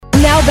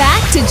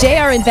to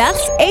JR and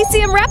Beth's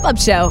ACM Wrap-Up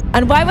Show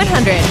on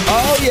Y100.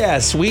 Oh,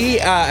 yes.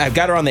 I've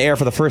got her on the air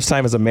for the first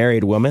time as a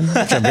married woman,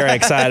 which I'm very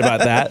excited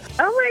about that.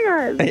 Oh,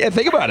 my God. Yeah,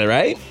 think about it,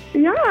 right?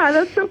 Yeah,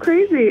 that's so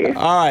crazy.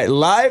 All right,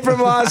 live from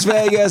Las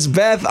Vegas,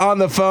 Beth on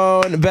the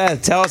phone.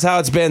 Beth, tell us how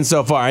it's been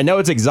so far. I know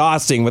it's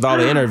exhausting with all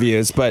the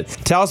interviews, but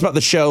tell us about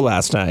the show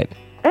last night.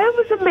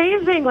 It was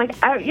amazing.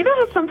 You know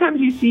how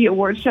sometimes you see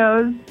award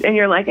shows and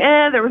you're like,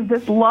 there was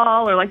this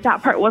lull, or like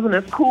that part wasn't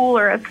as cool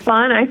or as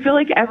fun. I feel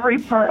like every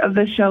part of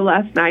the show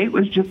last night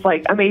was just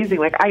like amazing.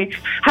 Like I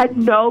had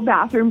no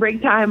bathroom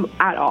break time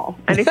at all.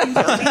 And if you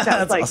know me,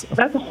 that's awesome.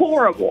 That's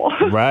horrible.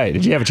 Right.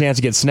 Did you have a chance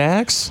to get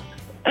snacks?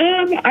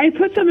 I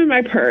put some in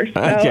my purse.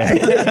 So. Okay.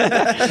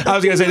 I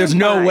was going to say, there's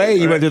no way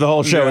you went through the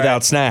whole show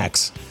without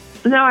snacks.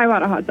 No, I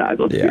bought a hot dog.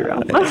 Let's be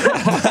real.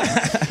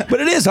 But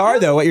it is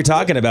hard, though, what you're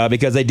talking about,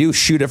 because they do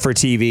shoot it for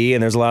TV,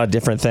 and there's a lot of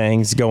different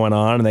things going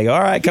on, and they go,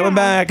 all right, coming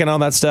back, and all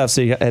that stuff,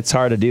 so it's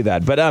hard to do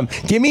that. But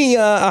give me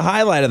a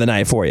highlight of the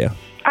night for you.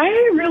 I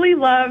really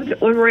loved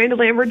when Miranda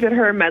Lambert did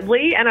her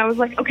medley, and I was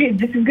like, okay,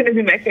 this is going to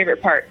be my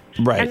favorite part.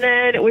 Right. And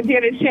then when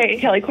Dan and Shay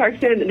and Kelly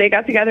Clarkson, they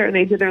got together and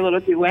they did their little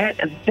duet,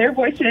 and their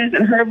voices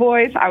and her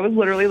voice, I was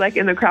literally like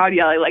in the crowd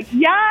yelling like,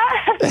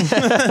 yes!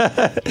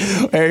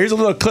 Hey, here's a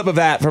little clip of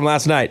that from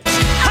last night.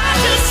 I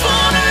just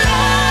wanna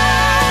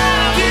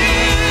love you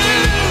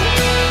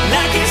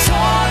like it's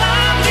all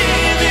I'm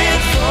living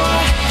for.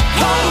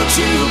 Hold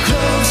you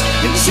close,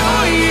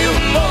 enjoy you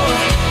more,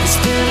 and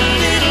spend a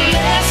little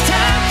less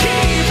time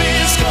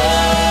keeping score.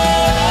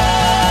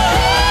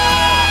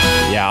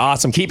 Yeah,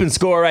 awesome. Keeping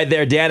score right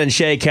there. Dan and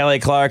Shay, Kelly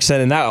Clarkson,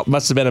 and that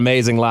must have been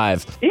amazing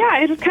live. Yeah,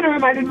 it just kind of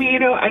reminded me,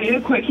 I need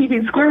to quit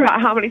keeping score about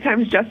how many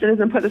times Justin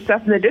hasn't put the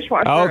stuff in the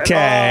dishwasher.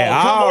 Okay,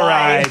 all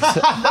right.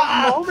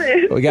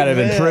 Moment. We got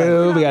to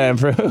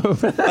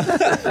improve.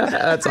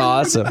 That's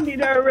awesome. You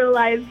don't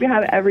realize we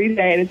have every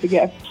day, and it's a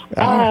gift.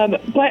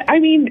 But, I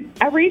mean,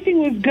 everything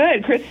was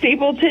good. Chris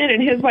Stapleton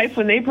and his wife,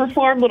 when they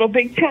performed Little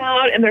Big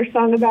Town and their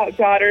song about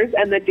daughters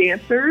and the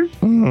dancers,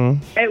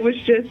 it was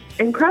just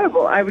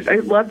incredible. I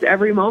loved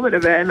every moment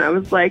of it, and I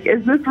was like,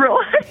 is this real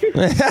life?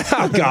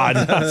 Oh, God.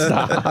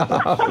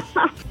 Stop.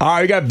 All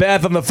right, we got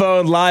Beth on the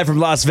phone live from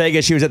Las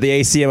Vegas. She was at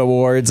the ACM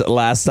Awards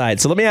last night.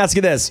 So let me ask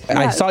you this. Yes.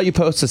 I saw you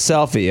post a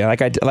selfie.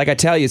 Like I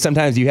tell you,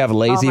 sometimes you have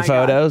lazy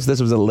photos. God.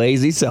 This was a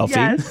lazy selfie.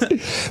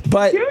 Yes.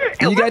 But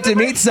you got to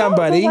meet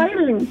somebody.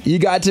 You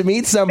got to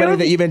meet somebody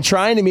that you've been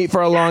trying to meet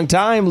for a long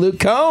time, Luke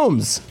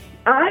Combs.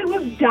 I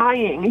was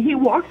dying. He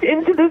walked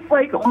into this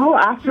little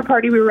after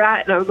party we were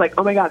at, and I was like,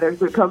 oh my God, there's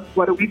Luke Combs.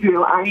 What do we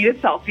do? I need a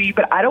selfie,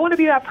 but I don't want to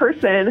be that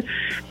person.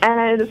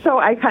 And so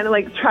I kind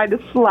of tried to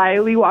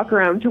slyly walk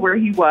around to where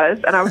he was,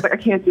 and I was like, I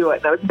can't do it.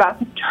 And I was about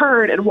to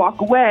turn and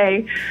walk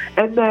away,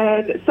 and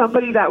then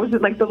somebody that was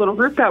in the little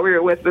group that we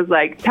were with was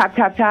like, tap,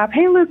 tap, tap,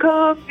 hey, Luke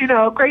Combs,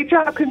 great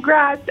job,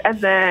 congrats. And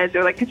then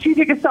they're like, could you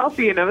take a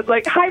selfie? And I was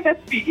like, hi,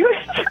 that's me.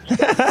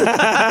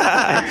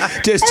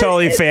 Just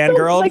totally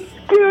fangirl.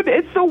 Dude,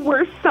 it's the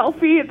worst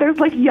selfie. There's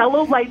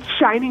yellow lights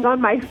shining on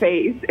my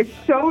face. It's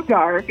so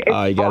dark. It's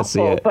you gotta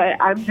see it.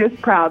 But I'm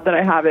just proud that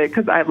I have it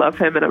because I love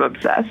him and I'm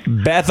obsessed.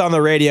 Beth on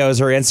the Radio is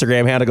her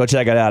Instagram handle. Go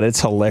check it out.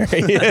 It's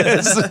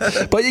hilarious.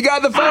 But you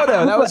got the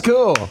photo. That was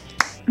cool.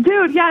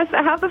 Dude, yes,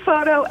 I have the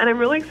photo, and I'm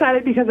really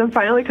excited because I'm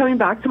finally coming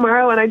back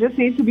tomorrow, and I just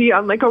need to be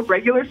on a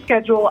regular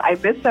schedule. I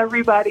miss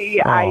everybody.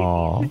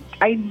 Aww.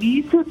 I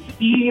need to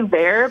be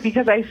there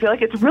because I feel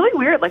like it's really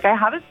weird. I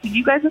haven't seen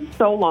you guys in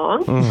so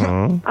long.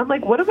 Mm-hmm. I'm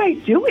like, what am I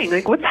doing?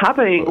 What's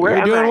happening? Where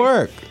You're doing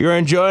work. You're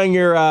enjoying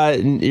your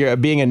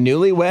being a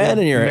newlywed,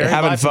 and you're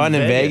having fun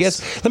in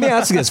Vegas. Let me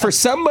ask you this: for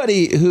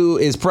somebody who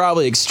is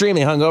probably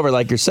extremely hungover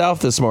like yourself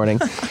this morning,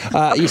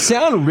 you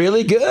sound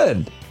really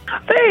good.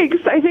 Thanks.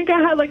 I think I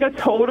had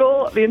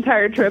the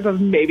entire trip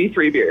of maybe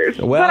 3 beers.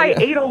 Well, but I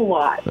ate a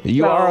lot.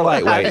 You are a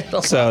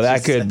lightweight, so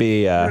that could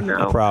be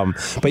a problem.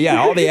 But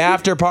yeah, all the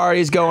after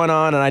parties going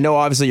on, and I know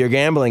obviously your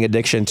gambling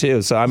addiction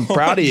too, so I'm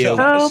proud of you.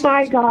 Oh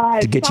my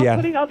God. To get Stop you out.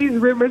 putting all these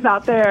rumors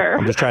out there.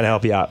 I'm just trying to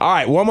help you out. All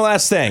right, one more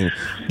last thing.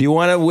 Do you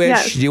want to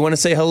do you want to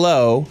say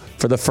hello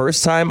for the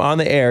first time on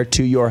the air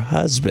to your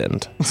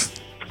husband?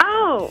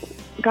 Oh,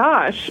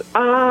 gosh.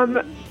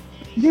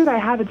 Dude, I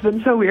have. It's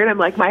been so weird. I'm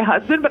like my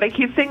husband, but I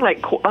keep saying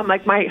I'm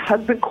like my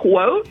husband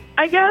quote,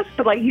 I guess,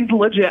 but he's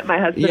legit my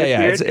husband. Yeah,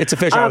 it's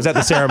official. I was at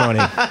the ceremony.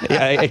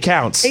 Yeah, it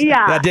counts.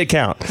 Yeah, that did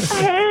count.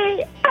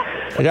 Hey.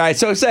 All right,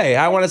 so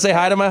I want to say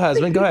hi to my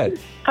husband. Go ahead.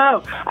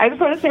 Oh, I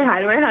just want to say hi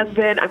to my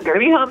husband. I'm going to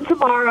be home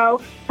tomorrow.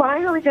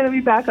 Finally going to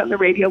be back on the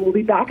radio. We'll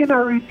be back in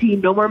our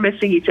routine. No more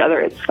missing each other.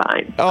 It's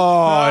fine.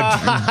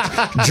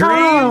 Oh,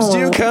 dreams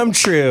do come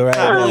true.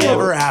 Right?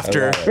 Ever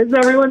after. Is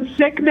everyone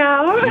sick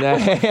now?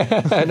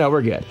 No,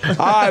 we're good.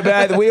 All right,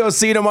 Beth. We will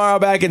see you tomorrow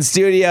back in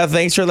studio.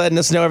 Thanks for letting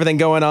us know everything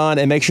going on.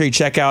 And make sure you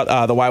check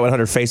out the Y100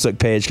 Facebook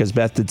page because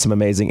Beth did some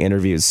amazing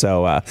interviews.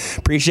 So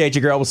appreciate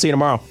you, girl. We'll see you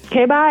tomorrow.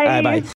 Okay, bye. Bye.